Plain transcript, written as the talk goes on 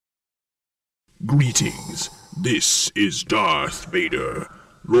Greetings. This is Darth Vader,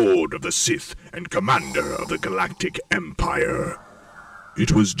 Lord of the Sith and Commander of the Galactic Empire.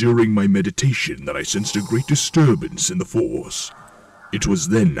 It was during my meditation that I sensed a great disturbance in the Force. It was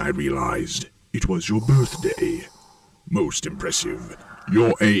then I realized it was your birthday. Most impressive.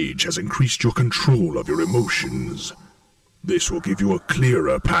 Your age has increased your control of your emotions. This will give you a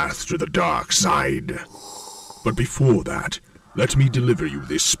clearer path to the dark side. But before that, let me deliver you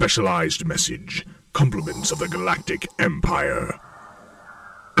this specialized message. Compliments of the Galactic Empire.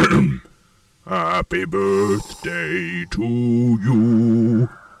 Happy birthday to you.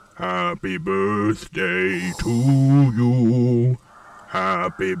 Happy birthday to you.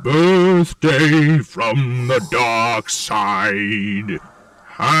 Happy birthday from the dark side.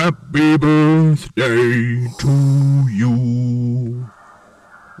 Happy birthday to you.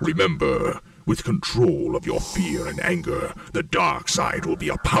 Remember, with control of your fear and anger, the dark side will be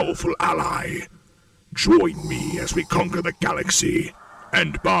a powerful ally. Join me as we conquer the galaxy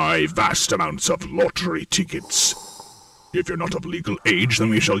and buy vast amounts of lottery tickets. If you're not of legal age, then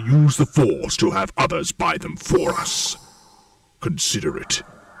we shall use the Force to have others buy them for us. Consider it.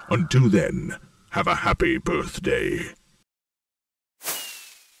 Until then, have a happy birthday.